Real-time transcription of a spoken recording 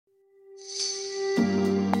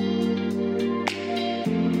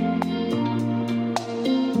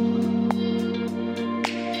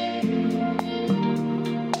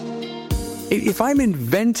If I'm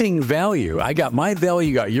inventing value, I got my value,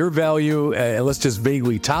 you got your value, let's just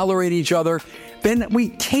vaguely tolerate each other, then we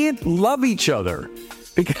can't love each other.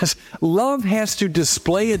 Because love has to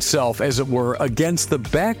display itself, as it were, against the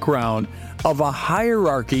background of a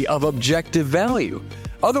hierarchy of objective value.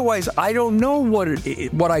 Otherwise, I don't know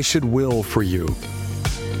what I should will for you.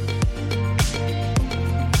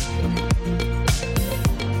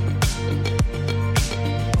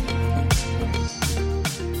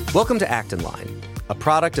 Welcome to Acton Line, a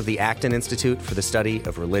product of the Acton Institute for the Study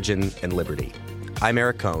of Religion and Liberty. I'm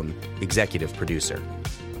Eric Cohn, executive producer.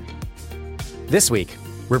 This week,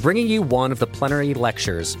 we're bringing you one of the plenary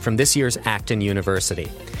lectures from this year's Acton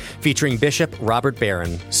University, featuring Bishop Robert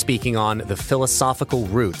Barron speaking on the philosophical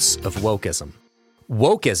roots of wokeism.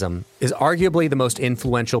 Wokeism is arguably the most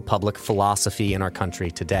influential public philosophy in our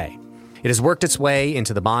country today. It has worked its way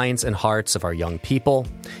into the minds and hearts of our young people,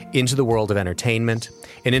 into the world of entertainment,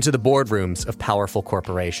 and into the boardrooms of powerful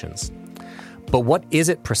corporations. But what is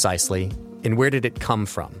it precisely, and where did it come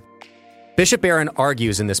from? Bishop Barron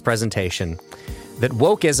argues in this presentation that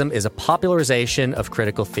wokeism is a popularization of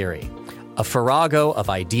critical theory, a farrago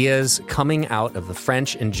of ideas coming out of the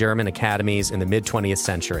French and German academies in the mid-20th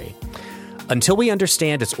century. Until we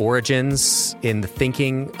understand its origins in the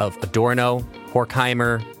thinking of Adorno,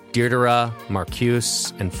 Horkheimer, Diderot,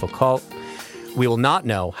 Marcuse, and Foucault, we will not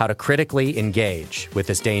know how to critically engage with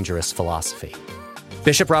this dangerous philosophy.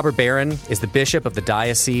 Bishop Robert Barron is the bishop of the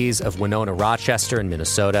Diocese of Winona-Rochester in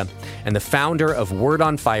Minnesota and the founder of Word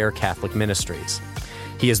on Fire Catholic Ministries.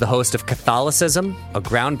 He is the host of Catholicism, a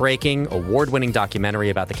groundbreaking, award-winning documentary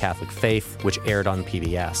about the Catholic faith, which aired on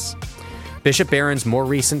PBS. Bishop Barron's more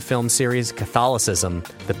recent film series, Catholicism,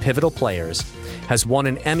 The Pivotal Players, has won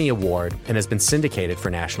an Emmy Award and has been syndicated for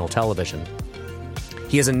national television.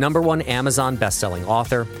 He is a #1 Amazon best-selling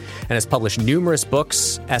author and has published numerous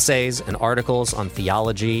books, essays, and articles on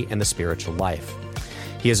theology and the spiritual life.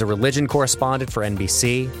 He is a religion correspondent for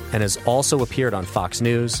NBC and has also appeared on Fox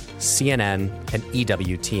News, CNN, and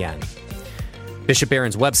EWTN. Bishop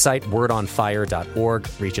Barron's website, wordonfire.org,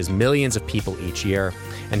 reaches millions of people each year,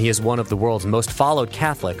 and he is one of the world's most followed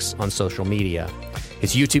Catholics on social media.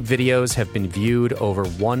 His YouTube videos have been viewed over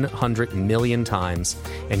 100 million times,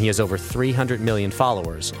 and he has over 300 million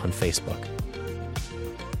followers on Facebook.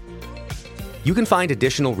 You can find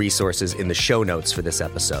additional resources in the show notes for this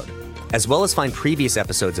episode, as well as find previous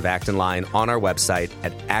episodes of Acton Line on our website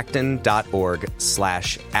at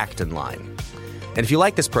acton.org/actonline. And if you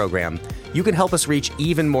like this program, you can help us reach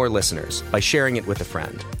even more listeners by sharing it with a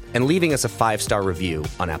friend and leaving us a 5-star review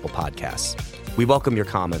on Apple Podcasts. We welcome your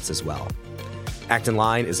comments as well. Acton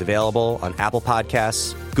Line is available on Apple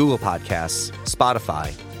Podcasts, Google Podcasts,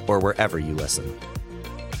 Spotify, or wherever you listen.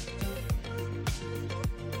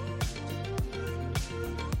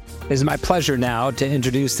 It is my pleasure now to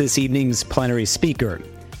introduce this evening's plenary speaker.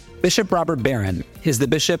 Bishop Robert Barron is the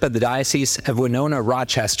bishop of the Diocese of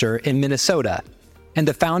Winona-Rochester in Minnesota and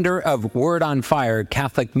the founder of Word on Fire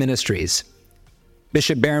Catholic Ministries.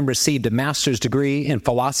 Bishop Barron received a master's degree in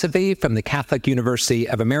philosophy from the Catholic University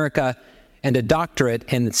of America and a doctorate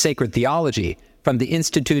in sacred theology from the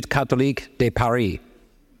Institut Catholique de Paris.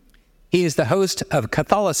 He is the host of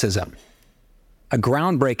Catholicism, a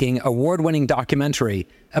groundbreaking, award-winning documentary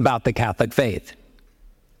about the Catholic faith.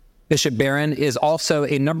 Bishop Barron is also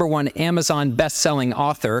a #1 Amazon best-selling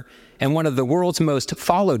author and one of the world's most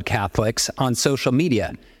followed Catholics on social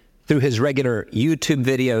media through his regular YouTube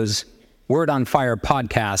videos, Word on Fire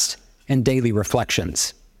podcast, and daily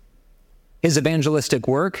reflections. His evangelistic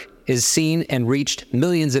work is seen and reached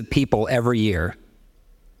millions of people every year.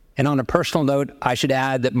 And on a personal note, I should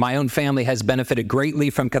add that my own family has benefited greatly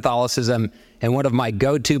from Catholicism, and one of my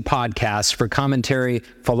go-to podcasts for commentary,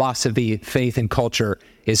 philosophy, faith, and culture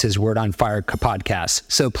is his Word on Fire podcast.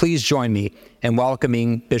 So please join me in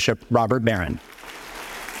welcoming Bishop Robert Barron.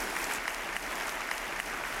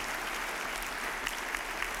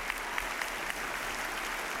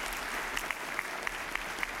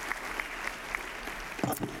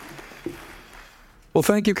 Well,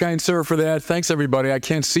 thank you, kind sir, for that. Thanks, everybody. I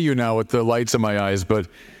can't see you now with the lights in my eyes, but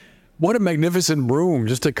what a magnificent room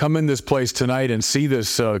just to come in this place tonight and see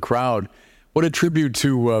this crowd. What a tribute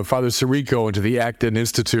to Father Sirico and to the Acton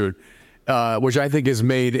Institute, which I think has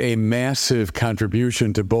made a massive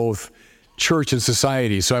contribution to both church and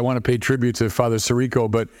society. So I want to pay tribute to Father Sirico,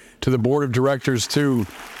 but to the board of directors, too.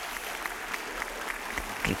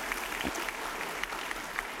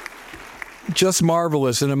 just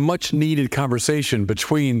marvelous and a much-needed conversation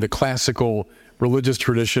between the classical religious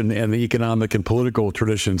tradition and the economic and political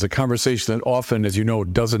traditions, a conversation that often, as you know,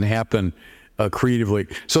 doesn't happen creatively.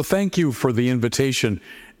 So thank you for the invitation.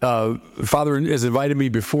 Father has invited me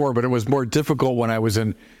before, but it was more difficult when I was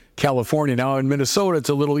in California. Now in Minnesota, it's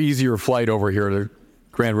a little easier flight over here to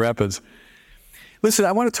Grand Rapids. Listen,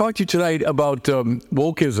 I want to talk to you tonight about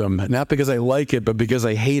wokeism, not because I like it, but because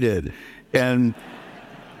I hate it. And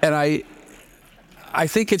I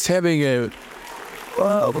think it's having a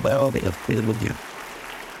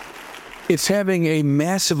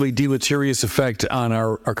massively deleterious effect on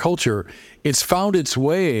our culture. It's found its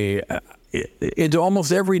way into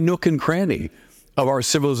almost every nook and cranny of our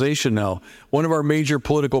civilization now. One of our major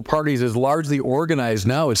political parties is largely organized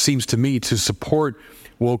now, it seems to me, to support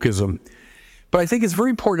wokeism. But I think it's very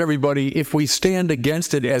important, everybody, if we stand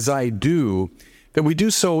against it as I do, that we do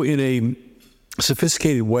so in a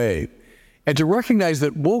sophisticated way. And to recognize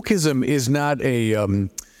that wokeism is not a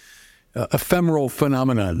ephemeral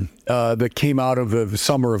phenomenon that came out of the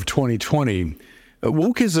summer of 2020.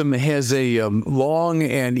 Wokeism has a long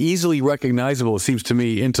and easily recognizable, it seems to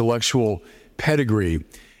me, intellectual pedigree.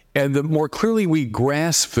 And the more clearly we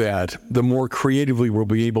grasp that, the more creatively we'll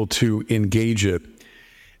be able to engage it.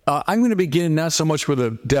 I'm going to begin not so much with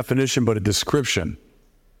a definition, but a description.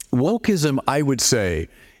 Wokeism, I would say,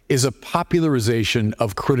 is a popularization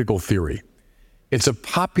of critical theory. It's a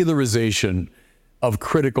popularization of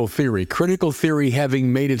critical theory. Critical theory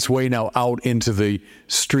having made its way now out into the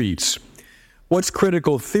streets. What's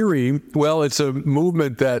critical theory? Well, it's a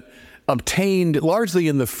movement that obtained largely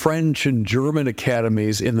in the French and German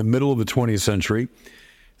academies in the middle of the 20th century.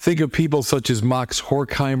 Think of people such as Max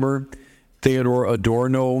Horkheimer, Theodor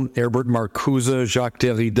Adorno, Herbert Marcuse, Jacques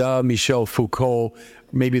Derrida, Michel Foucault,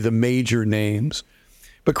 maybe the major names.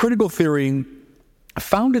 But critical theory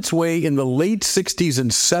found its way in the late 60s and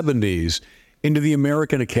 70s into the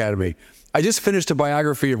American Academy. I just finished a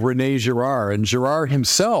biography of René Girard, and Girard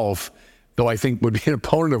himself, though I think would be an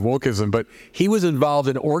opponent of wokeism, but he was involved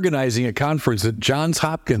in organizing a conference at Johns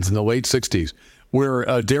Hopkins in the late 60s, where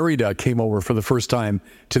Derrida came over for the first time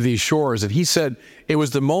to these shores. And he said it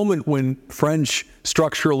was the moment when French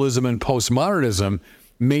structuralism and postmodernism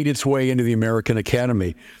made its way into the American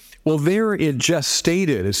Academy. Well, there it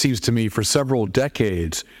gestated, it seems to me, for several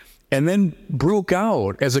decades, and then broke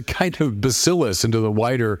out as a kind of bacillus into the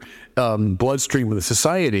wider bloodstream of the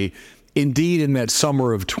society, indeed in that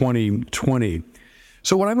summer of 2020.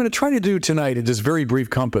 So what I'm going to try to do tonight in this very brief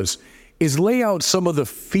compass is lay out some of the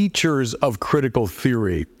features of critical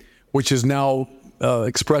theory, which has now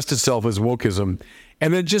expressed itself as wokeism,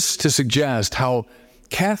 and then just to suggest how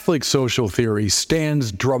Catholic social theory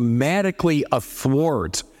stands dramatically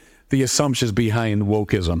athwart the assumptions behind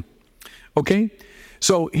wokeism. Okay?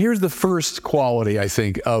 So here's the first quality, I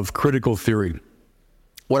think, of critical theory.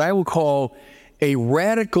 What I will call a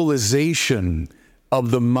radicalization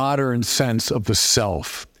of the modern sense of the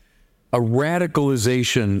self. A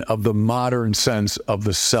radicalization of the modern sense of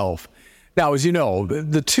the self. Now, as you know,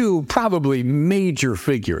 the two probably major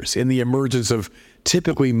figures in the emergence of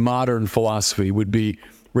typically modern philosophy would be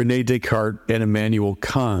René Descartes and Immanuel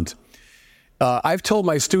Kant. I've told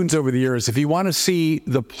my students over the years, if you want to see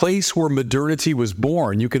the place where modernity was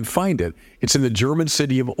born, you can find it. It's in the German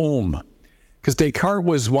city of Ulm. Because Descartes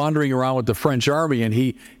was wandering around with the French army, and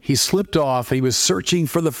he slipped off. He was searching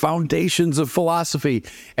for the foundations of philosophy.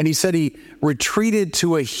 And he said he retreated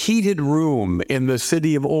to a heated room in the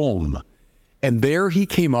city of Ulm. And there he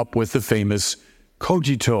came up with the famous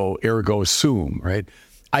cogito ergo sum, right?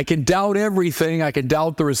 I can doubt everything. I can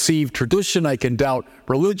doubt the received tradition. I can doubt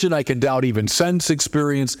religion. I can doubt even sense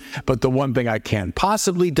experience. But the one thing I can't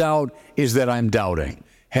possibly doubt is that I'm doubting.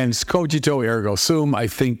 Hence, cogito ergo sum, I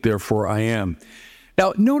think, therefore I am.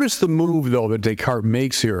 Now, notice the move, though, that Descartes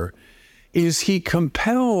makes here, is he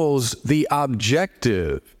compels the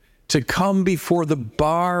objective to come before the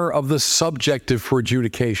bar of the subjective for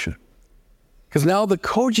adjudication. Because now the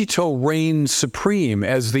cogito reigns supreme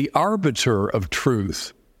as the arbiter of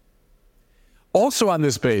truth. Also on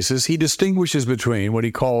this basis, he distinguishes between what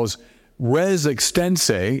he calls res extense,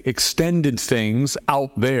 extended things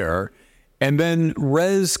out there, and then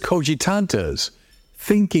res cogitantes,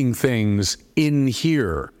 thinking things in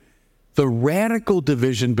here. The radical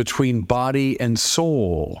division between body and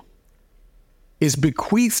soul is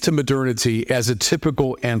bequeathed to modernity as a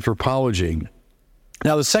typical anthropology.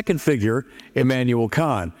 Now, the second figure, Immanuel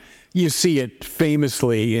Kant, you see it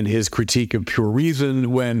famously in his critique of pure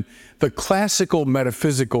reason when the classical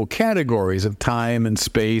metaphysical categories of time and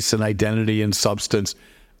space and identity and substance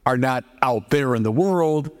are not out there in the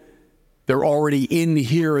world. They're already in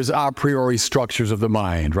here as a priori structures of the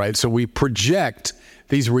mind, right? So we project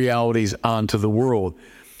these realities onto the world.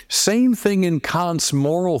 Same thing in Kant's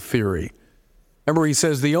moral theory. Remember, he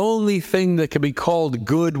says the only thing that can be called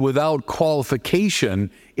good without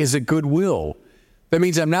qualification is a good will. That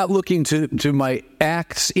means I'm not looking to my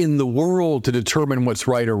acts in the world to determine what's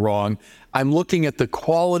right or wrong. I'm looking at the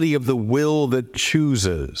quality of the will that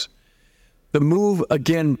chooses. The move,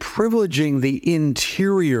 again, privileging the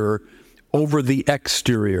interior over the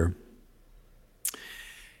exterior.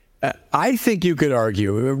 I think you could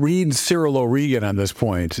argue, read Cyril O'Regan on this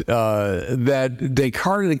point, that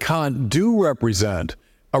Descartes and Kant do represent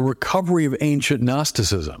a recovery of ancient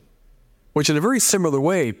Gnosticism, which in a very similar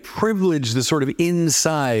way privileged the sort of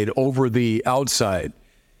inside over the outside,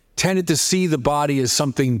 tended to see the body as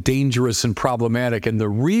something dangerous and problematic and the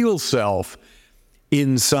real self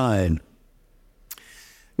inside.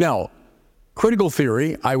 Now, critical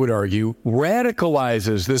theory, I would argue,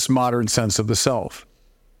 radicalizes this modern sense of the self.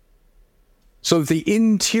 So the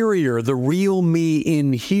interior, the real me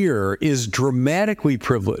in here, is dramatically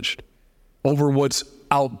privileged over what's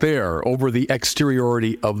out there, over the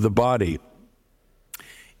exteriority of the body.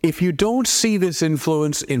 If you don't see this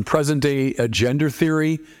influence in present-day gender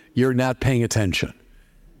theory, you're not paying attention.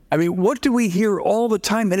 I mean, what do we hear all the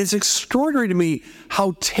time? And it's extraordinary to me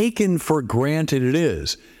how taken for granted it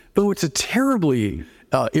is, though it's a terribly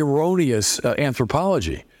erroneous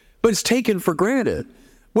anthropology, but it's taken for granted.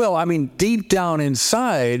 Well, I mean, deep down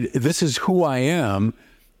inside, this is who I am.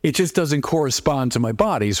 It just doesn't correspond to my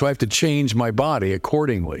body, so I have to change my body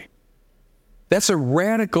accordingly. That's a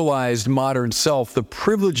radicalized modern self, the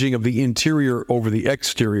privileging of the interior over the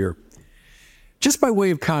exterior. Just by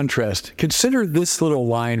way of contrast, consider this little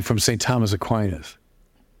line from St. Thomas Aquinas,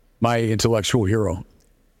 my intellectual hero.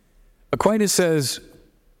 Aquinas says,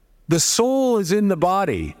 "The soul is in the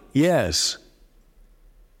body, yes,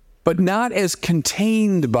 but not as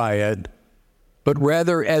contained by it, but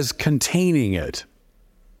rather as containing it."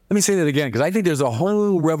 Let me say that again, because I think there's a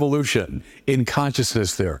whole revolution in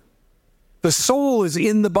consciousness there. The soul is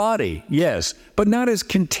in the body, yes, but not as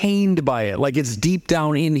contained by it, like it's deep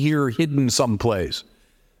down in here, hidden someplace,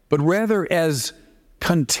 but rather as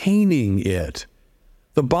containing it.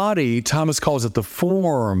 The body, Thomas calls it the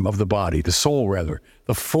form of the body, the soul rather,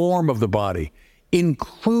 the form of the body,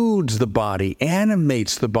 includes the body,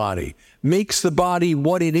 animates the body, makes the body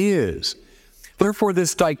what it is. Therefore,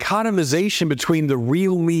 this dichotomization between the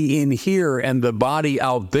real me in here and the body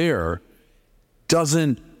out there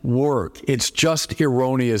doesn't work. It's just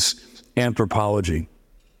erroneous anthropology.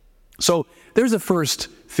 So there's a first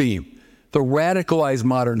theme. The radicalized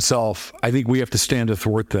modern self, I think we have to stand to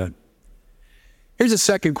thwart that. Here's a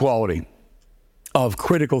second quality of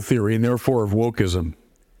critical theory and therefore of wokeism.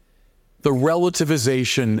 The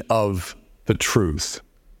relativization of the truth.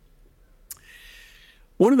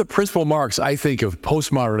 One of the principal marks, I think, of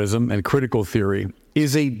postmodernism and critical theory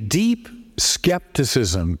is a deep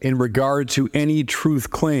skepticism in regard to any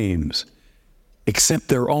truth claims, except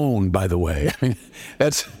their own, by the way.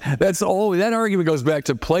 That's all. That argument goes back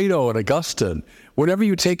to Plato and Augustine. Whenever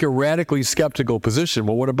you take a radically skeptical position,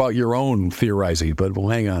 well, what about your own theorizing? But we'll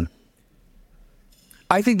hang on.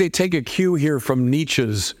 I think they take a cue here from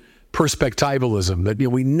Nietzsche's perspectivalism, that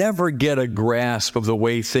we never get a grasp of the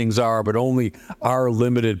way things are, but only our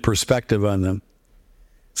limited perspective on them.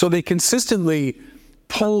 So they consistently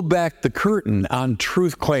pull back the curtain on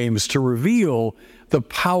truth claims to reveal the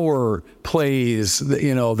power plays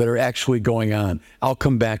that are actually going on. I'll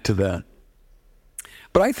come back to that.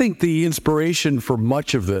 But I think the inspiration for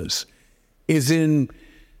much of this is in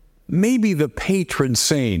maybe the patron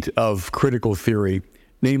saint of critical theory,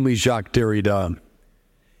 namely Jacques Derrida.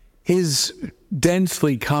 His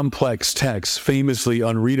densely complex texts, famously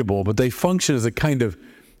unreadable, but they function as a kind of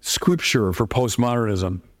scripture for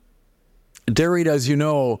postmodernism. Derrida, as you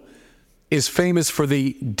know, is famous for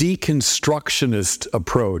the deconstructionist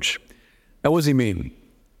approach. Now, what does he mean?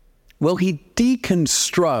 Well, he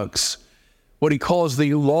deconstructs what he calls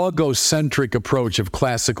the logocentric approach of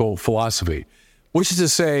classical philosophy, which is to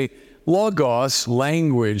say, logos,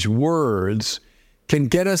 language, words, can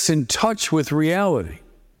get us in touch with reality.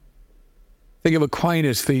 Think of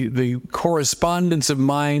Aquinas, the correspondence of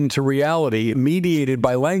mind to reality mediated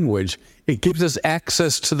by language. It gives us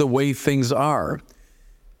access to the way things are.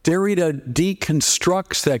 Derrida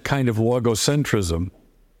deconstructs that kind of logocentrism.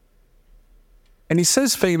 And he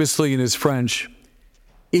says famously in his French,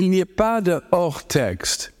 "Il n'y a pas de hors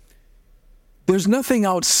texte." There's nothing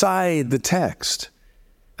outside the text.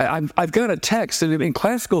 I've got a text, and in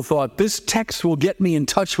classical thought, this text will get me in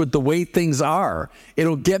touch with the way things are.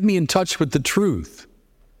 It'll get me in touch with the truth.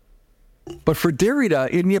 But for Derrida,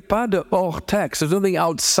 il n'y a pas de hors texte. There's nothing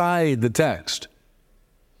outside the text.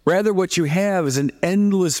 Rather, what you have is an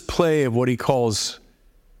endless play of what he calls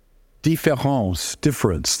différence,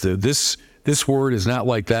 difference. This word is not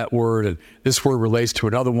like that word, and this word relates to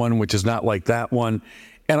another one which is not like that one.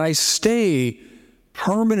 And I stay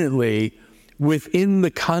permanently within the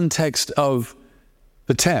context of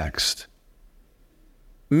the text,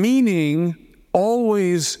 meaning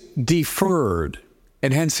always deferred.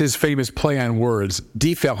 And hence his famous play on words,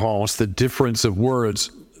 différence, the difference of words,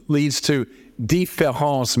 leads to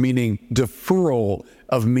différence, meaning deferral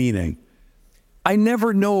of meaning. I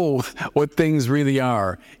never know what things really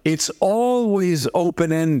are. It's always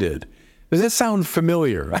open-ended. Does that sound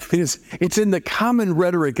familiar? I mean, it's in the common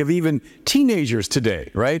rhetoric of even teenagers today,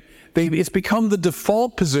 right? It's become the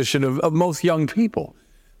default position of most young people.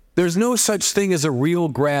 There's no such thing as a real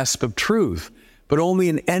grasp of truth, but only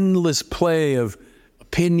an endless play of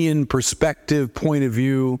opinion, perspective, point of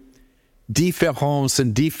view, différence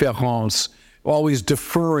and différence, always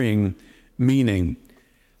deferring meaning.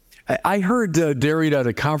 I heard Derrida at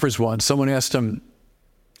a conference once. Someone asked him,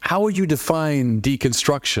 how would you define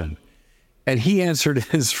deconstruction? And he answered in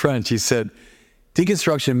his French. He said,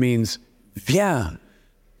 deconstruction means, viens,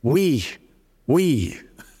 oui,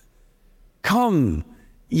 come,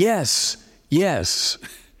 yes, yes.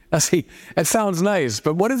 Now see, that sounds nice,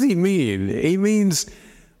 but what does he mean? He means,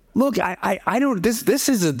 look, I don't, this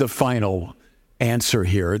isn't the final answer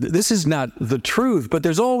here. This is not the truth, but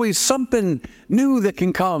there's always something new that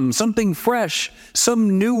can come, something fresh,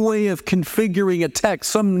 some new way of configuring a text,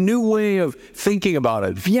 some new way of thinking about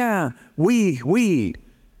it. Viens, oui.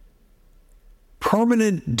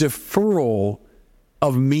 Permanent deferral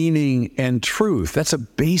of meaning and truth. That's a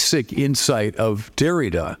basic insight of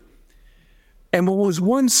Derrida. And what was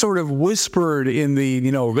once sort of whispered in the,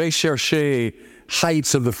 recherché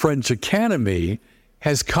heights of the French Academy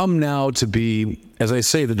has come now to be, as I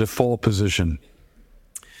say, the default position.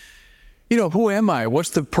 Who am I? What's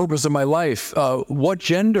the purpose of my life? What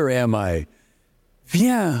gender am I?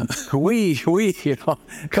 Viens, oui.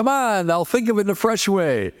 Come on, I'll think of it in a fresh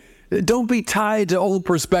way. Don't be tied to old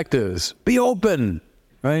perspectives. Be open,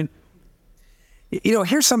 right?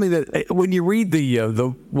 Here's something that when you read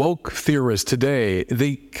the woke theorists today,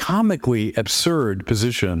 the comically absurd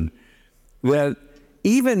position that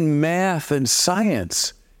even math and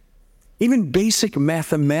science, even basic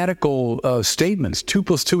mathematical statements, 2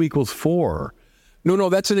 + 2 = 4. No,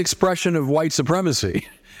 that's an expression of white supremacy.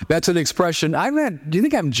 That's an expression, do you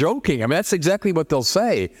think I'm joking? I mean, that's exactly what they'll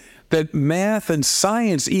say, that math and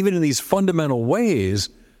science, even in these fundamental ways,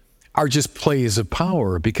 are just plays of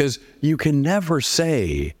power, because you can never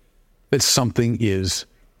say that something is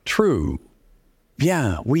true.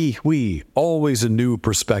 Yeah, we, always a new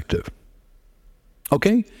perspective.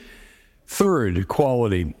 Okay? Third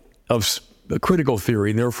quality of critical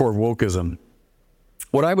theory, and therefore wokeism,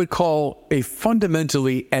 what I would call a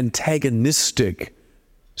fundamentally antagonistic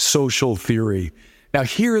social theory. Now,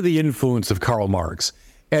 here the influence of Karl Marx.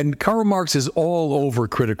 And Karl Marx is all over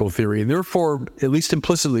critical theory, and therefore, at least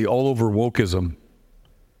implicitly, all over wokeism.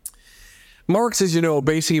 Marx is,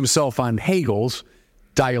 basing himself on Hegel's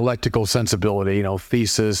dialectical sensibility,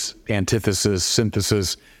 thesis, antithesis,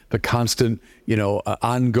 synthesis, the constant,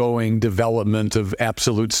 ongoing development of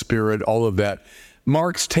absolute spirit, all of that.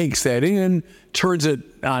 Marx takes that in, turns it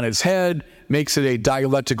on its head, makes it a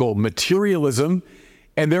dialectical materialism,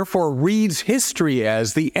 and therefore reads history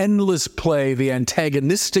as the endless play, the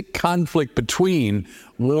antagonistic conflict between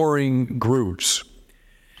warring groups.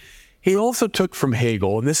 He also took from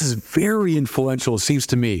Hegel, and this is very influential, it seems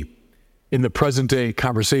to me, in the present-day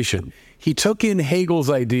conversation. He took in Hegel's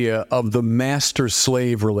idea of the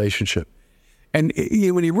master-slave relationship. And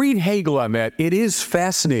when you read Hegel on that, it is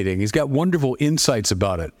fascinating. He's got wonderful insights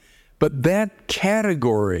about it. But that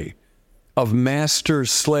category of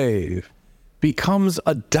master-slave becomes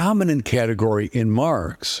a dominant category in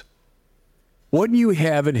Marx. What you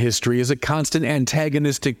have in history is a constant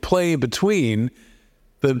antagonistic play between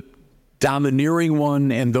the domineering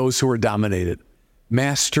one and those who are dominated,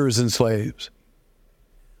 masters and slaves.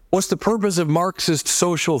 What's the purpose of Marxist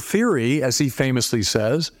social theory, as he famously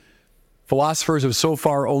says? Philosophers have so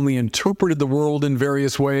far only interpreted the world in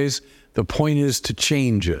various ways. The point is to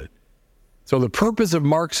change it. So the purpose of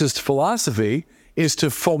Marxist philosophy is to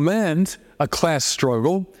foment a class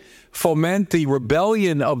struggle, foment the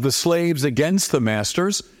rebellion of the slaves against the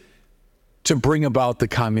masters to bring about the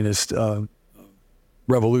communist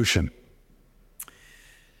revolution.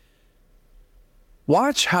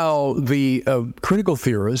 Watch how the critical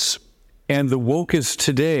theorists and the wokeists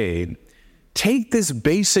today take this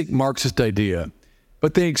basic Marxist idea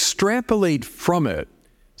but they extrapolate from it.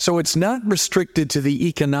 So it's not restricted to the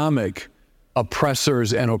economic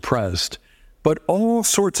oppressors and oppressed, but all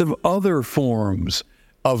sorts of other forms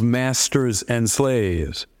of masters and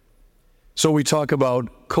slaves. So we talk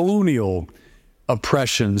about colonial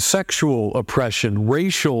oppression, sexual oppression,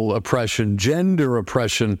 racial oppression, gender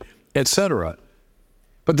oppression, etc.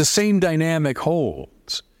 But the same dynamic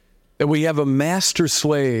holds, that we have a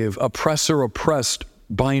master-slave, oppressor-oppressed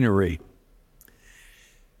binary.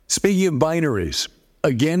 Speaking of binaries,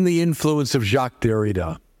 again, the influence of Jacques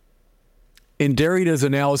Derrida. In Derrida's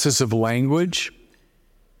analysis of language,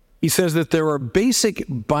 he says that there are basic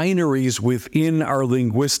binaries within our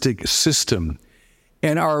linguistic system,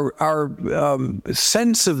 and our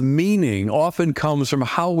sense of meaning often comes from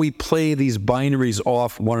how we play these binaries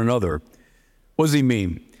off one another. What does he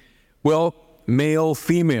mean? Well, male,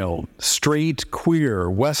 female, straight, queer,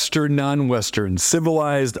 Western, non-Western,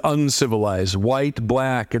 civilized, uncivilized, white,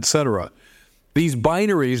 black, etc. These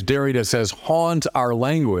binaries, Derrida says, haunt our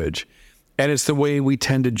language, and it's the way we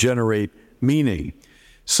tend to generate meaning.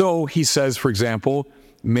 So he says, for example,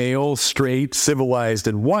 male, straight, civilized,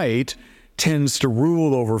 and white tends to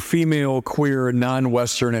rule over female, queer,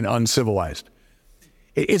 non-Western, and uncivilized.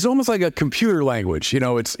 It's almost like a computer language. You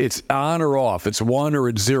know, it's on or off. It's 1 or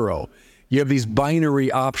it's 0. You have these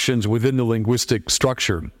binary options within the linguistic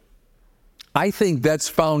structure. I think that's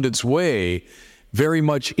found its way very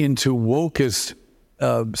much into wokeist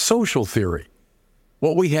social theory.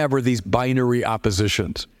 What we have are these binary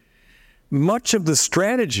oppositions. Much of the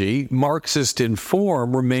strategy, Marxist in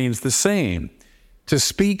form, remains the same: to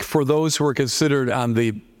speak for those who are considered on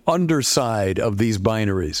the underside of these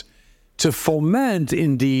binaries, to foment,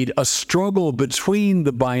 indeed, a struggle between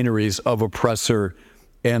the binaries of oppressor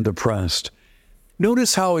and oppressed.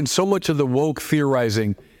 Notice how in so much of the woke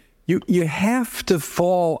theorizing, you have to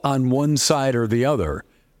fall on one side or the other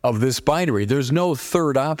of this binary. There's no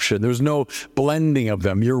third option. There's no blending of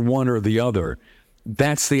them. You're one or the other.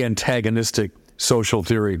 That's the antagonistic social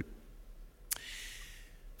theory.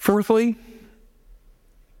 Fourthly,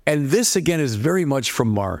 and this again is very much from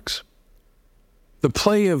Marx, the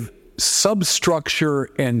play of substructure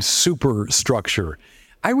and superstructure.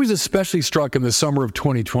 I was especially struck in the summer of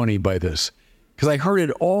 2020 by this, because I heard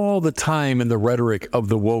it all the time in the rhetoric of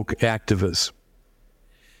the woke activists.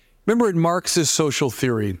 Remember, in Marx's social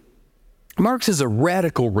theory, Marx is a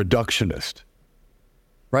radical reductionist,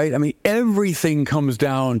 right? I mean, everything comes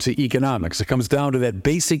down to economics. It comes down to that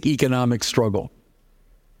basic economic struggle.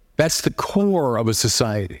 That's the core of a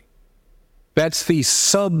society. That's the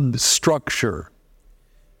substructure.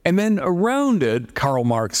 And then around it, Karl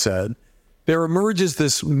Marx said, there emerges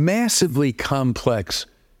this massively complex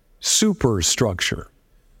superstructure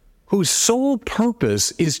whose sole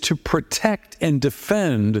purpose is to protect and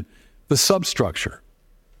defend the substructure.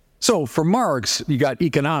 So for Marx, you got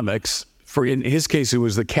economics. In his case, it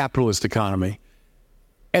was the capitalist economy.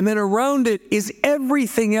 And then around it is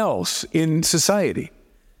everything else in society: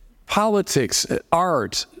 politics,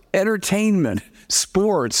 art, entertainment,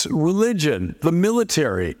 sports, religion, the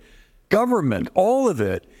military, government. All of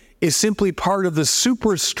it is simply part of the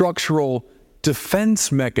superstructural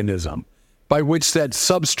defense mechanism by which that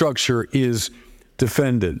substructure is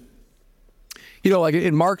defended. You know, like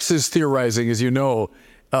in Marx's theorizing, as you know,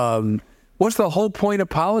 what's the whole point of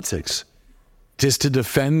politics? Just to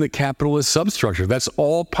defend the capitalist substructure. That's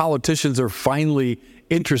all politicians are finally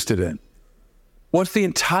interested in. What's the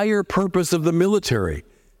entire purpose of the military?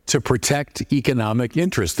 To protect economic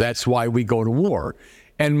interests. That's why we go to war.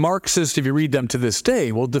 And Marxists, if you read them to this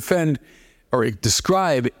day, will defend or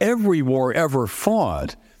describe every war ever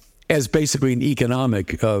fought as basically an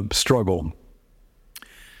economic struggle.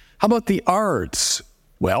 How about the arts?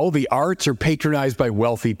 Well, the arts are patronized by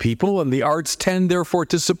wealthy people, and the arts tend, therefore,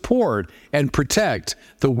 to support and protect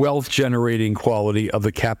the wealth-generating quality of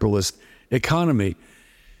the capitalist economy.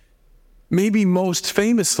 Maybe most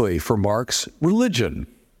famously for Marx, religion.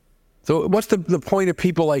 So what's the point of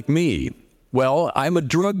people like me? Well, I'm a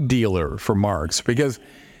drug dealer for Marx, because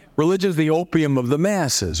religion is the opium of the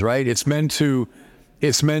masses, right? It's meant to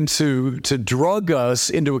drug us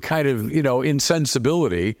into a kind of,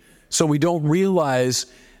 insensibility, so we don't realize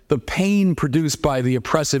the pain produced by the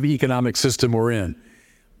oppressive economic system we're in.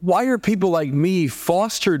 Why are people like me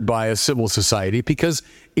fostered by a civil society? Because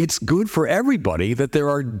it's good for everybody that there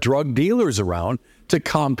are drug dealers around to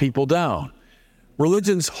calm people down.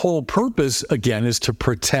 Religion's whole purpose, again, is to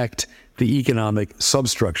protect the economic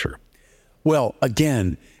substructure. Well,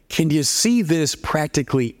 again, can you see this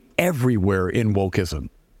practically everywhere in wokeism?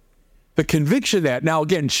 The conviction that, now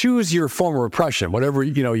again, choose your form of oppression, whatever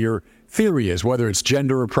your theory is, whether it's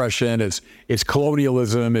gender oppression, it's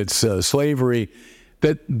colonialism, it's slavery,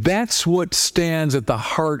 that's what stands at the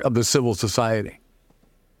heart of the civil society.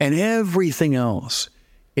 And everything else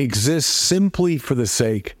exists simply for the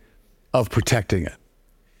sake of protecting it.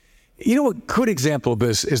 A good example of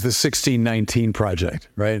this is the 1619 Project,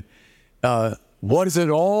 right? What does it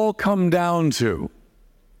all come down to?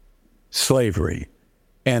 Slavery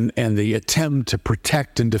and the attempt to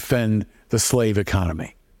protect and defend the slave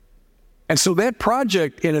economy. And so that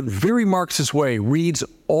project, in a very Marxist way, reads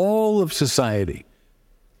all of society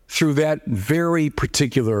through that very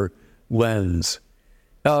particular lens.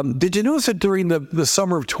 Did you notice that during the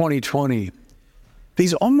summer of 2020,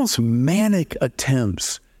 these almost manic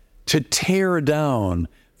attempts to tear down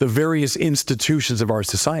the various institutions of our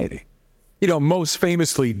society? Most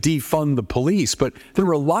famously defund the police, but there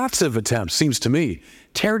were lots of attempts, seems to me,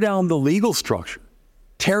 tear down the legal structure,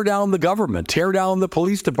 tear down the government, tear down the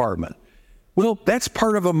police department. Well, that's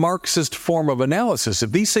part of a Marxist form of analysis.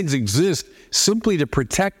 If these things exist simply to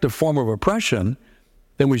protect a form of oppression,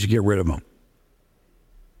 then we should get rid of them.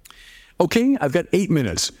 Okay, I've got 8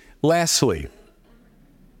 minutes. Lastly,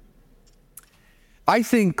 I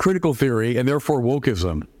think critical theory, and therefore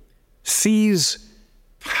wokeism, sees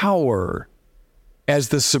power as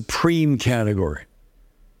the supreme category.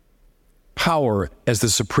 Power as the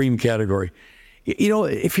supreme category.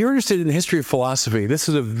 If you're interested in the history of philosophy, this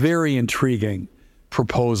is a very intriguing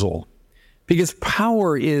proposal, because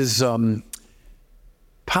power is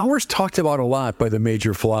talked about a lot by the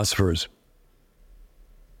major philosophers.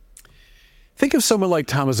 Think of someone like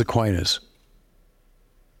Thomas Aquinas.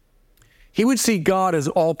 He would see God as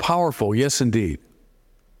all-powerful, yes, indeed.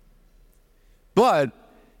 But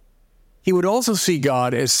he would also see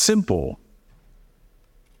God as simple.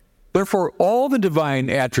 Therefore, all the divine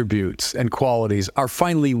attributes and qualities are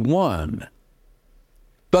finally one.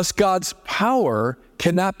 Thus, God's power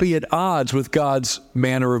cannot be at odds with God's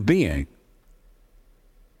manner of being.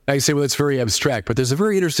 Now you say, well, that's very abstract, but there's a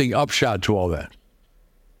very interesting upshot to all that.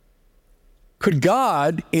 Could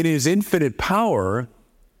God, in his infinite power,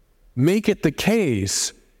 make it the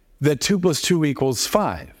case that 2 + 2 =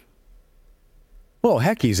 5? Well,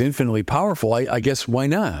 heck, he's infinitely powerful. I guess why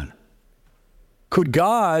not? Could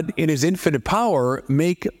God, in his infinite power,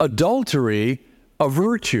 make adultery a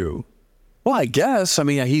virtue? Well, I guess.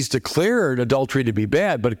 He's declared adultery to be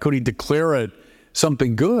bad, but could he declare it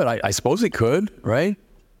something good? I suppose he could, right?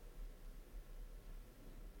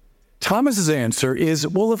 Thomas's answer is,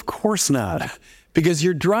 well, of course not, because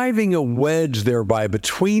you're driving a wedge thereby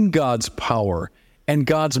between God's power and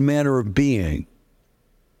God's manner of being.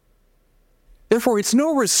 Therefore, it's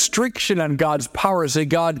no restriction on God's power to say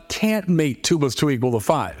God can't make 2 + 2 =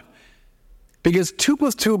 5. Because 2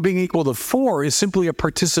 + 2 being equal to 4 is simply a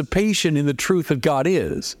participation in the truth that God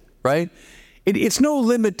is, right? It's no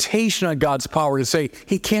limitation on God's power to say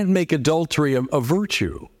he can't make adultery a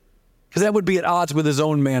virtue, because that would be at odds with his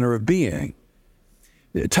own manner of being.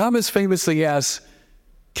 Thomas famously asks,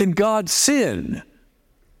 can God sin?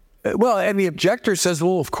 Well, and the objector says,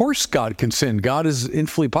 well, of course God can sin. God is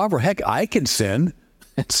infinitely powerful. Heck, I can sin.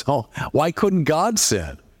 And so why couldn't God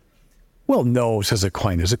sin? Well, no, says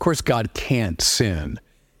Aquinas. Of course God can't sin.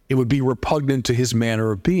 It would be repugnant to his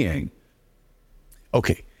manner of being.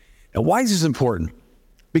 Okay, now why is this important?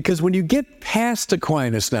 Because when you get past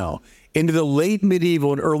Aquinas now, into the late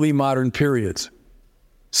medieval and early modern periods,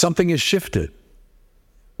 something has shifted.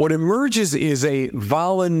 What emerges is a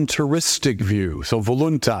voluntaristic view, so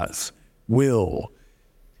voluntas, will,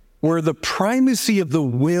 where the primacy of the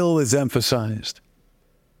will is emphasized.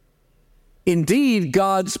 Indeed,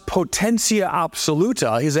 God's potentia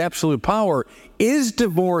absoluta, his absolute power, is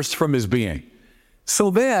divorced from his being, so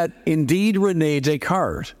that, indeed, René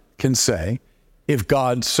Descartes can say, if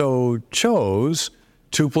God so chose,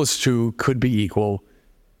 2 + 2 could be equal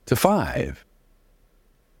to 5.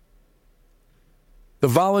 The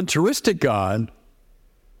voluntaristic God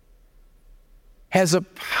has a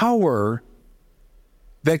power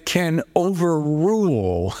that can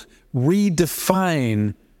overrule,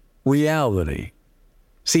 redefine reality.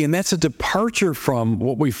 See, and that's a departure from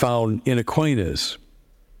what we found in Aquinas.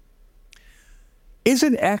 Is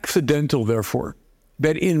it accidental, therefore,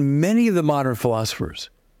 that in many of the modern philosophers,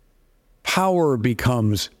 power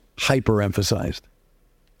becomes hyper-emphasized?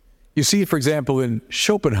 You see it, for example, in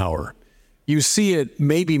Schopenhauer. You see it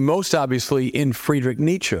maybe most obviously in Friedrich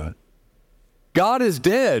Nietzsche. God is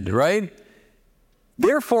dead, right?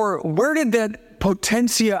 Therefore, where did that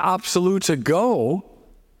potentia absoluta go?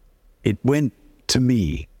 It went to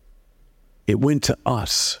me. It went to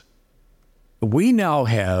us. we now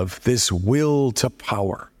have this will to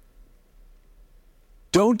power.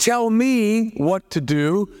 Don't tell me what to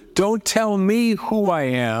do. Don't tell me who I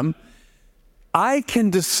am. I can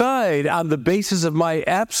decide on the basis of my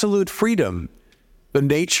absolute freedom the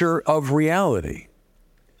nature of reality.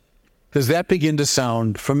 Does that begin to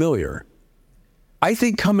sound familiar? I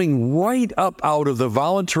think coming right up out of the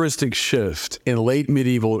voluntaristic shift in late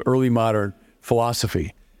medieval, early modern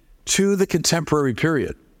philosophy to the contemporary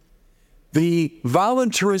period, the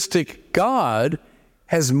voluntaristic God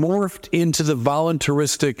has morphed into the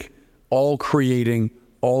voluntaristic, all-creating,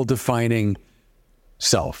 all-defining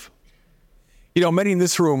self. You know, many in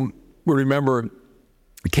this room will remember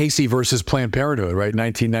Casey versus Planned Parenthood, right,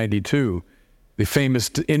 1992,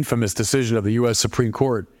 the infamous decision of the U.S. Supreme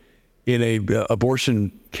Court in a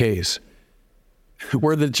abortion case,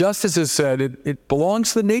 where the justices said it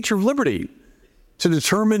belongs to the nature of liberty to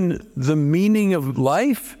determine the meaning of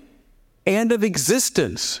life and of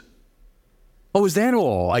existence. Oh, is that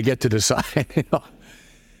all I get to decide?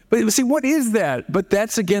 But see, what is that? But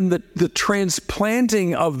that's, again, the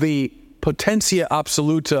transplanting of the potentia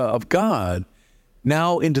absoluta of God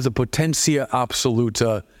now into the potentia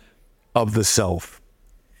absoluta of the self.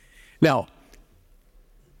 Now,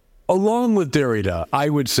 along with Derrida, I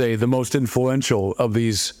would say the most influential of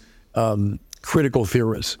these critical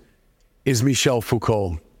theorists is Michel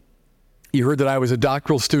Foucault. You heard that I was a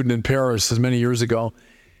doctoral student in Paris many years ago,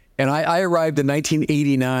 and I arrived in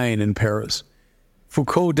 1989 in Paris.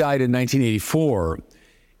 Foucault died in 1984.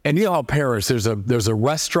 And you know how Paris, there's a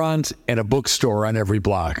restaurant and a bookstore on every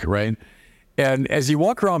block, right? And as you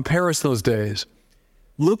walk around Paris those days,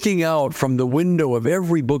 looking out from the window of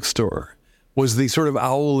every bookstore was the sort of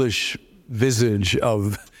owlish visage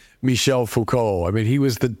of Michel Foucault. I mean, he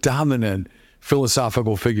was the dominant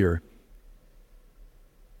philosophical figure.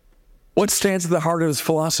 What stands at the heart of his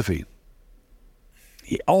philosophy?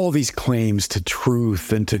 All these claims to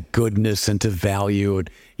truth and to goodness and to value, and,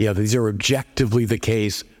 you know, these are objectively the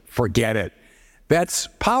case, forget it. That's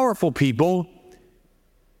powerful people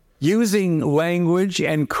using language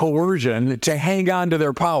and coercion to hang on to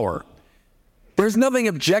their power. There's nothing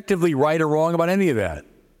objectively right or wrong about any of that.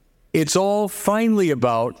 It's all finally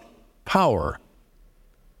about power.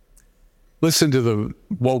 Listen to the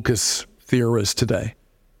wokeist theorists today.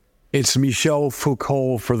 It's Michel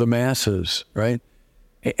Foucault for the masses, right?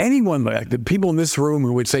 Anyone, like the people in this room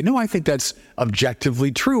who would say, no, I think that's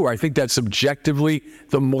objectively true, or I think that's objectively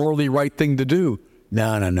the morally right thing to do.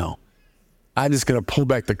 No. I'm just going to pull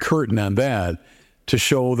back the curtain on that to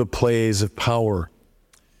show the plays of power.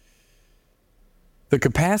 The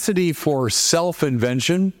capacity for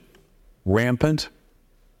self-invention, rampant.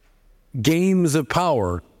 Games of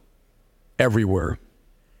power, everywhere.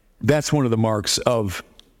 That's one of the marks of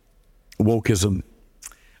wokeism.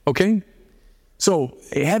 Okay? So,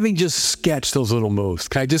 having just sketched those little moves,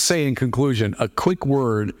 can I just say in conclusion a quick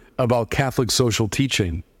word about Catholic social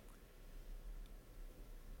teaching?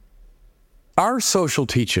 Our social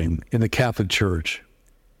teaching in the Catholic Church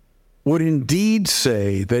would indeed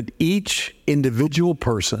say that each individual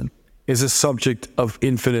person is a subject of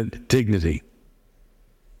infinite dignity,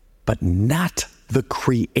 but not the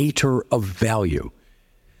creator of value.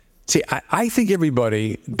 See, I think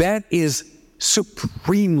everybody, that is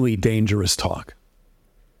supremely dangerous talk.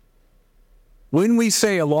 When we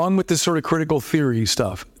say, along with this sort of critical theory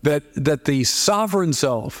stuff, that the sovereign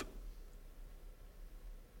self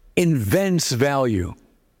invents value,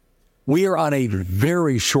 we are on a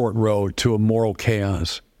very short road to a moral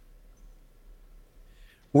chaos.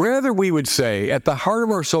 Rather, we would say, at the heart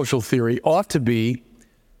of our social theory ought to be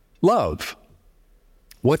love.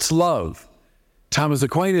 What's love? Thomas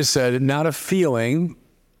Aquinas said, not a feeling.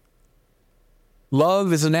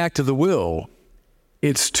 Love is an act of the will.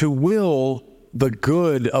 It's to will the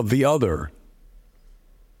good of the other.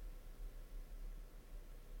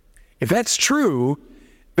 If that's true,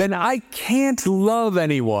 then I can't love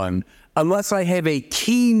anyone unless I have a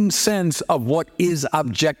keen sense of what is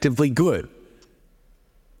objectively good.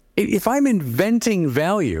 If I'm inventing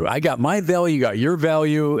value, I got my value, you got your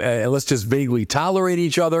value, let's just vaguely tolerate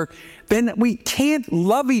each other, then we can't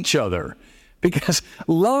love each other, because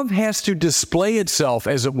love has to display itself,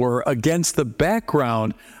 as it were, against the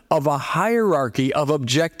background of a hierarchy of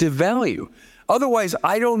objective value. Otherwise,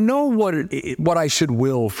 I don't know what I should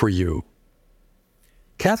will for you.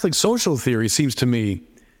 Catholic social theory, seems to me,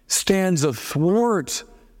 stands athwart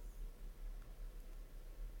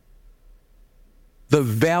the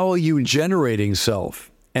value-generating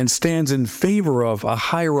self and stands in favor of a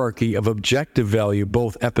hierarchy of objective value,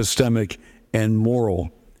 both epistemic and moral.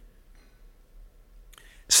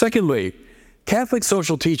 Secondly, Catholic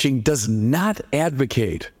social teaching does not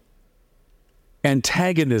advocate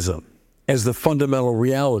antagonism as the fundamental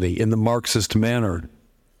reality in the Marxist manner.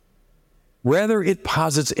 Rather, it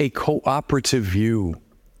posits a cooperative view.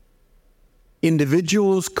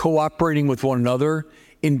 Individuals cooperating with one another,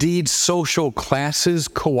 indeed social classes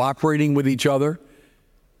cooperating with each other,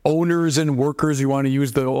 owners and workers, you want to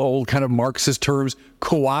use the old kind of Marxist terms,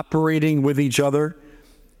 cooperating with each other.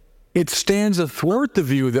 It stands athwart the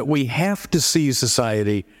view that we have to see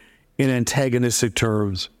society in antagonistic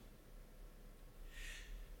terms.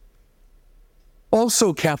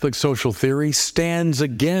 Also, Catholic social theory stands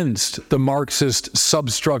against the Marxist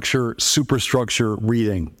substructure, superstructure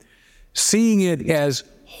reading, seeing it as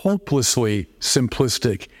hopelessly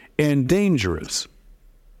simplistic and dangerous.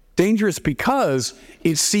 Dangerous because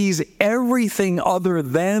it sees everything other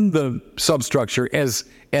than the substructure as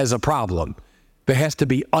a problem that has to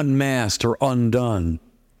be unmasked or undone.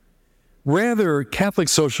 Rather, Catholic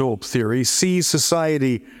social theory sees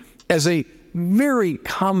society as a very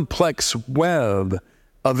complex web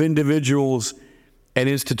of individuals and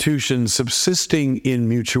institutions subsisting in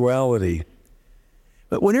mutuality.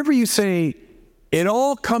 But whenever you say it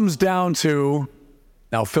all comes down to,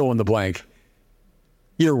 now fill in the blank,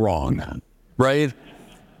 you're wrong, right?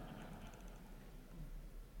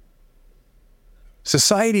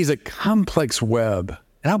 Society is a complex web,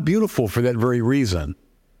 and how beautiful for that very reason.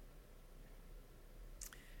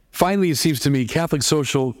 Finally, it seems to me Catholic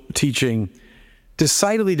social teaching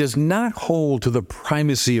decidedly does not hold to the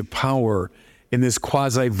primacy of power in this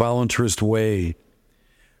quasi-voluntarist way.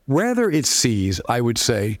 Rather, it sees, I would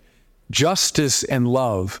say, justice and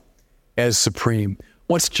love as supreme.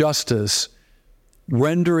 What's justice?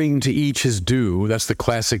 Rendering to each his due. That's the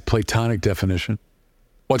classic Platonic definition.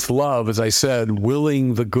 What's love? As I said,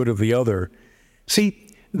 willing the good of the other. See,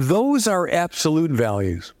 those are absolute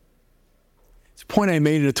values. It's a point I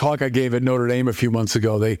made in a talk I gave at Notre Dame a few months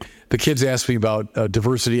ago. The kids asked me about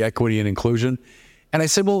diversity, equity, and inclusion. And I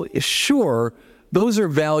said, well, sure, those are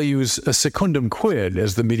values secundum quid,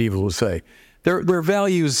 as the medievals would say. They're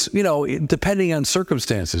values, depending on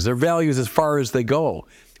circumstances. They're values as far as they go.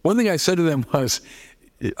 One thing I said to them was,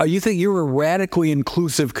 you think you're a radically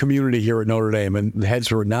inclusive community here at Notre Dame? And the heads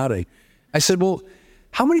were nodding. I said, well,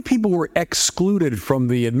 how many people were excluded from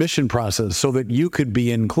the admission process so that you could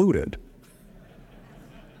be included?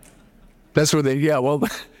 That's where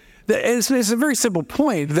it's a very simple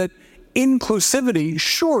point that inclusivity,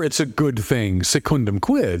 sure, it's a good thing, secundum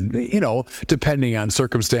quid, depending on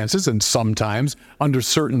circumstances and sometimes under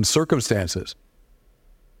certain circumstances.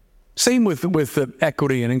 Same with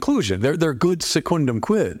equity and inclusion. They're good secundum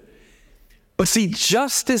quid. But see,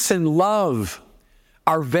 justice and love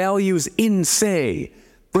are values in se.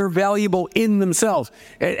 They're valuable in themselves.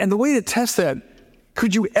 And the way to test that,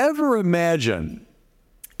 could you ever imagine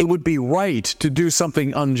it would be right to do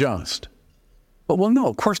something unjust? Well, no,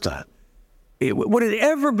 of course not. Would it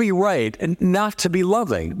ever be right and not to be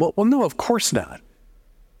loving? Well, no, of course not.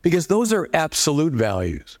 Because those are absolute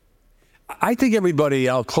values. I think everybody,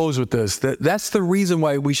 I'll close with this, that's the reason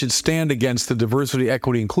why we should stand against the diversity,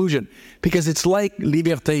 equity, inclusion, because it's like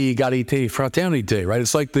liberté, égalité, fraternité, right?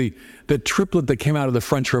 It's like the triplet that came out of the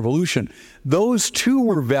French Revolution. Those two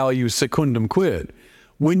were values secundum quid.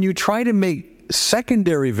 When you try to make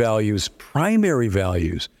secondary values primary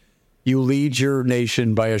values, you lead your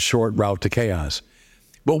nation by a short route to chaos.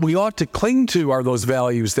 What we ought to cling to are those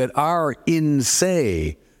values that are in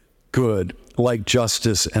se good, like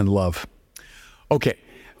justice and love. Okay,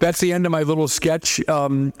 that's the end of my little sketch.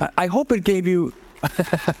 I hope it gave you...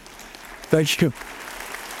 Thank you.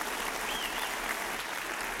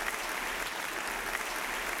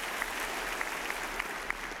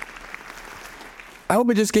 I hope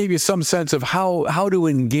it just gave you some sense of how to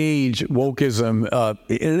engage wokeism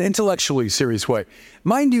in an intellectually serious way.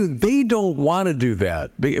 Mind you, they don't want to do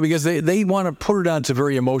that because they want to put it onto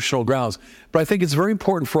very emotional grounds. But I think it's very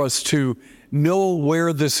important for us to know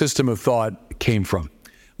where this system of thought came from.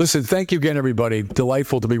 Listen, thank you again, everybody.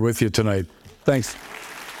 Delightful to be with you tonight. Thanks.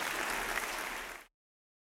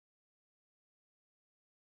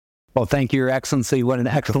 Well, thank you, Your Excellency. What an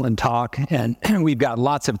excellent talk. And we've got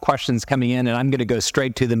lots of questions coming in, and I'm going to go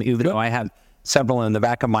straight to them, even though I have several in the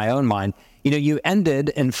back of my own mind. You ended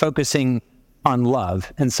in focusing on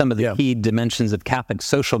love and some of the key dimensions of Catholic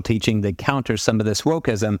social teaching that counter some of this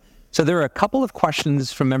wokeism. So there are a couple of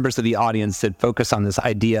questions from members of the audience that focus on this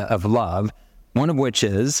idea of love, one of which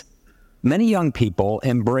is, many young people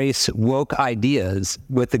embrace woke ideas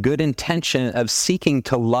with the good intention of seeking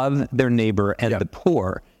to love their neighbor and the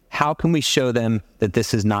poor. How can we show them that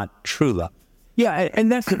this is not true love? Yeah,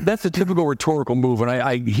 and that's a typical rhetorical move, and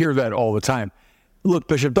I hear that all the time. Look,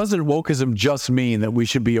 Bishop, doesn't wokeism just mean that we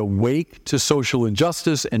should be awake to social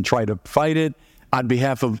injustice and try to fight it on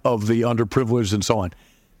behalf of the underprivileged and so on?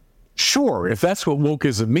 Sure, if that's what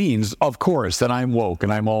wokeism means, of course, then I'm woke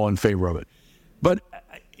and I'm all in favor of it. But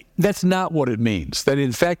that's not what it means. That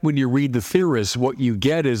in fact, when you read the theorists, what you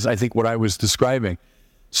get is, I think, what I was describing.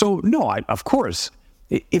 So no, of course,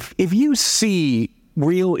 if you see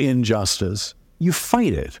real injustice, you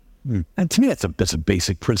fight it. And to me, that's a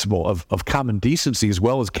basic principle of common decency as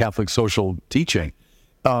well as Catholic social teaching.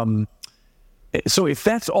 So if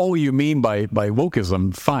that's all you mean by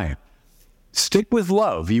wokeism, fine. Stick with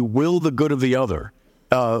love. You will the good of the other.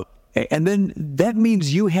 And then that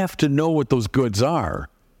means you have to know what those goods are.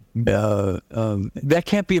 That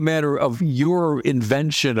can't be a matter of your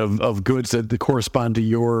invention of goods that correspond to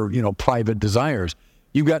your private desires.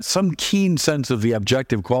 You've got some keen sense of the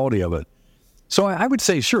objective quality of it. So I would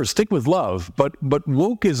say, sure, stick with love, but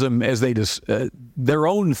wokeism, as their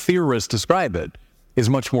own theorists describe it, is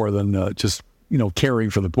much more than just caring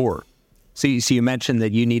for the poor. So you mentioned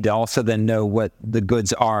that you need to also then know what the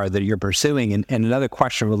goods are that you're pursuing. And another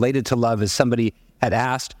question related to love is somebody had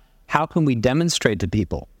asked, how can we demonstrate to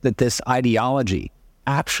people that this ideology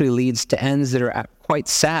actually leads to ends that are quite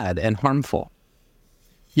sad and harmful?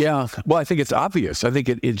 Yeah, well, I think it's obvious. I think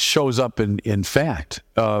it shows up in fact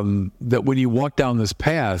that when you walk down this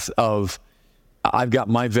path of I've got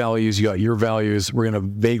my values, you got your values, we're going to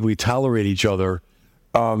vaguely tolerate each other,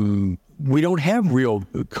 we don't have real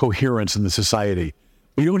coherence in the society.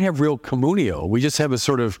 We don't have real communio. We just have a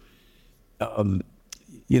sort of,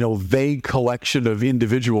 vague collection of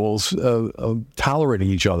individuals tolerating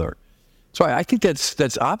each other. So I think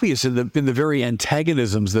that's obvious in the very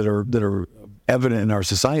antagonisms that are evident in our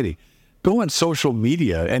society. Go on social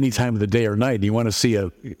media any time of the day or night, and you want to see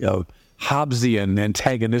a Hobbesian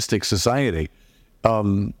antagonistic society.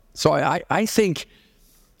 So I think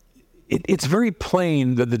it's very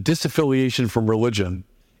plain that the disaffiliation from religion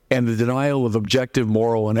and the denial of objective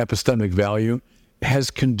moral and epistemic value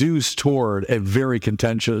has conduced toward a very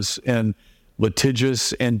contentious and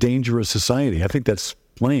litigious and dangerous society. I think that's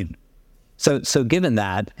plain. So given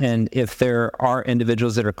that, and if there are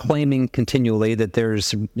individuals that are claiming continually that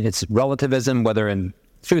it's relativism, whether in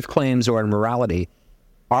truth claims or in morality,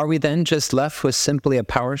 are we then just left with simply a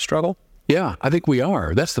power struggle? Yeah, I think we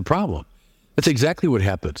are. That's the problem. That's exactly what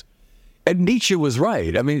happens. And Nietzsche was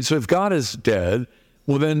right. I mean, so if God is dead,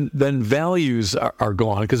 well, then values are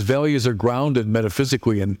gone, because values are grounded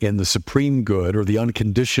metaphysically in the supreme good or the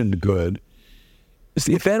unconditioned good.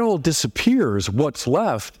 If that all disappears, what's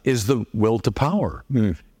left is the will to power.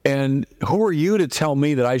 And who are you to tell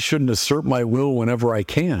me that I shouldn't assert my will whenever I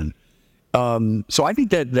can? So I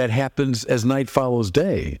think that happens as night follows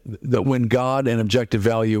day, that when God and objective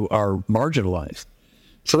value are marginalized.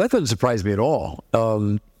 So that doesn't surprise me at all.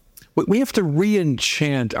 We have to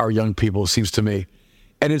re-enchant our young people, it seems to me.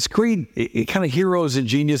 And it's great, kind of heroes and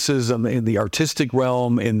geniuses in the artistic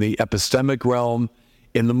realm, in the epistemic realm,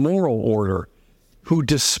 in the moral order, who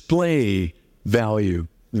display value.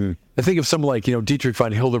 I think of someone like, Dietrich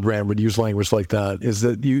von Hildebrand would use language like that, is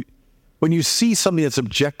that when you see something that's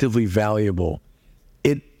objectively valuable,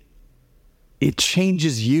 it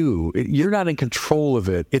changes you. You're not in control of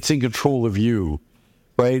it. It's in control of you,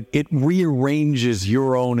 right? It rearranges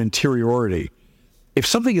your own interiority. If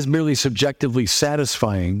something is merely subjectively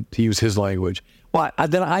satisfying, to use his language, well,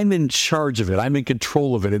 then I'm in charge of it. I'm in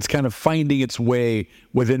control of it. It's kind of finding its way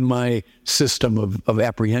within my system of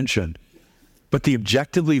apprehension. But the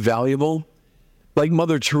objectively valuable, like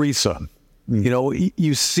Mother Teresa,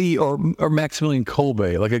 you see, or Maximilian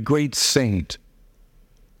Kolbe, like a great saint.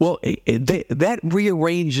 Well, that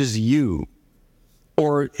rearranges you.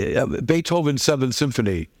 Or Beethoven's Seventh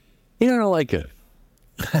Symphony. I don't like it.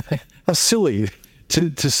 How silly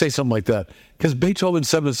to say something like that. Because Beethoven's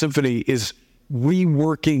Seventh Symphony is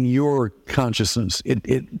reworking your consciousness.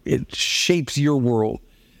 It shapes your world.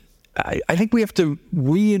 I think we have to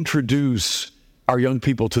reintroduce our young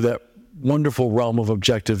people to that wonderful realm of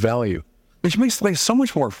objective value, which makes life so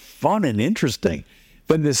much more fun and interesting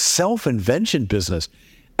than this self-invention business.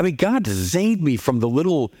 I mean, God saved me from the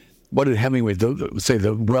little, what did Hemingway say,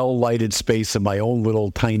 the well-lighted space of my own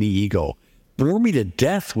little tiny ego. Bore me to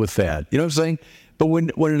death with that. You know what I'm saying? But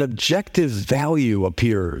when an objective value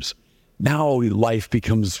appears, now life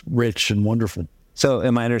becomes rich and wonderful. So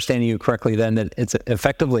am I understanding you correctly then that it's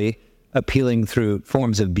effectively appealing through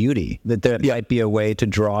forms of beauty, that there might be a way to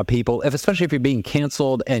draw people, especially if you're being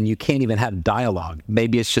canceled and you can't even have dialogue?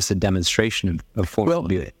 Maybe it's just a demonstration of forms of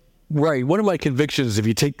beauty. Right. One of my convictions, if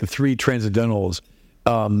you take the three transcendentals,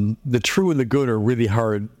 The true and the good are really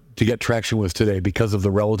hard to get traction with today because of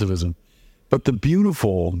the relativism. But the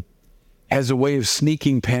beautiful has a way of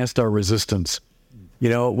sneaking past our resistance. You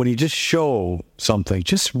know, when you just show something,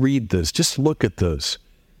 just read this, just look at this.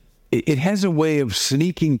 It has a way of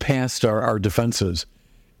sneaking past our defenses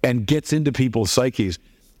and gets into people's psyches.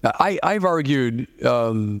 I've argued,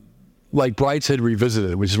 like Brideshead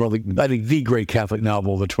Revisited, which is one of the, I think, the great Catholic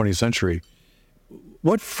novel of the 20th century.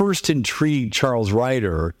 What first intrigued Charles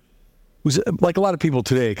Ryder was, like a lot of people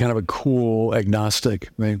today, kind of a cool agnostic,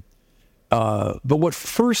 right? But what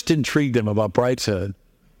first intrigued him about Brideshead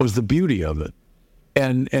was the beauty of it.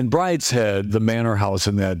 And Brideshead, the manor house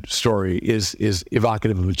in that story, is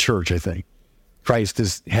evocative of the church, I think. Christ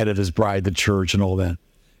is head of his bride, the church, and all that.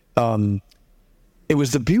 It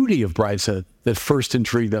was the beauty of Brideshead that first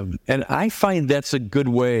intrigued them. And I find that's a good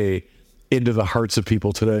way into the hearts of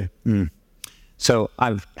people today. So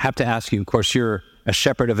I have to ask you, of course, you're a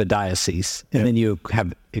shepherd of a diocese, and then you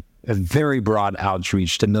have a very broad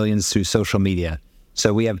outreach to millions through social media.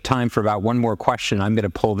 So we have time for about one more question. I'm going to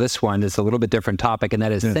pull this one. It's a little bit different topic, and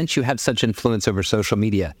that is, since you have such influence over social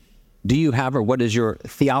media, do you have, or what is your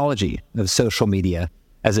theology of social media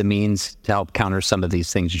as a means to help counter some of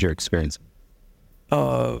these things that you're experiencing?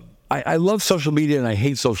 I love social media and I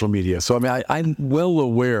hate social media. So, I mean, I'm well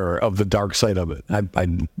aware of the dark side of it.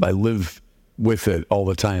 I live with it all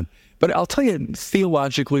the time. But I'll tell you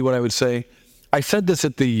theologically what I would say. I said this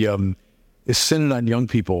at the Synod on Young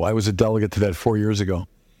People. I was a delegate to that 4 years ago.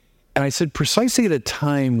 And I said, precisely at a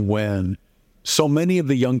time when so many of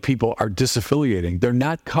the young people are disaffiliating, they're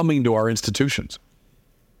not coming to our institutions.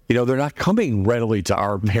 You know, they're not coming readily to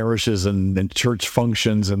our parishes and church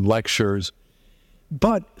functions and lectures.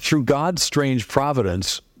 But through God's strange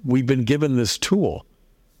providence, we've been given this tool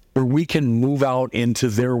where we can move out into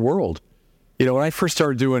their world. You know, when I first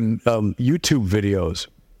started doing YouTube videos,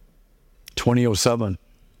 2007,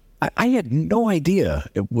 I had no idea.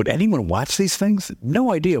 Would anyone watch these things?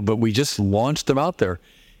 No idea, but we just launched them out there.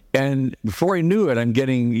 And before I knew it, I'm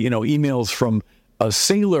getting, emails from a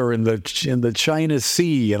sailor in the China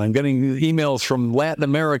Sea, and I'm getting emails from Latin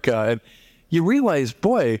America. And you realize,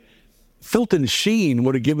 boy, Fulton Sheen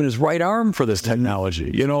would have given his right arm for this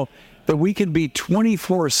technology, that we can be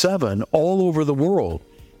 24/7 all over the world.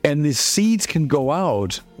 And the seeds can go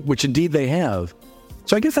out, which indeed they have.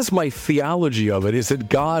 So I guess that's my theology of it, is that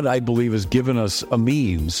God, I believe, has given us a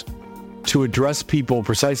means to address people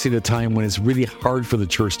precisely at a time when it's really hard for the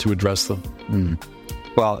church to address them.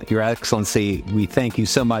 Well, Your Excellency, we thank you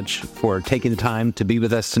so much for taking the time to be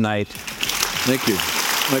with us tonight. Thank you.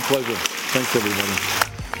 My pleasure. Thanks, everybody.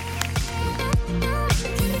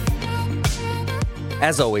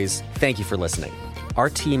 As always, thank you for listening. Our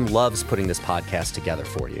team loves putting this podcast together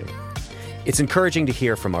for you. It's encouraging to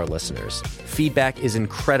hear from our listeners. Feedback is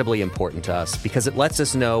incredibly important to us because it lets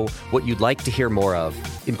us know what you'd like to hear more of,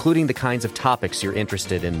 including the kinds of topics you're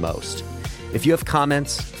interested in most. If you have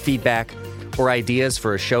comments, feedback, or ideas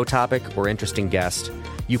for a show topic or interesting guest,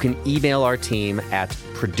 you can email our team at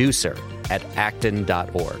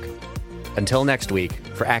producer@acton.org. Until next week,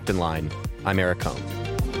 for Acton Line, I'm Eric Cohn.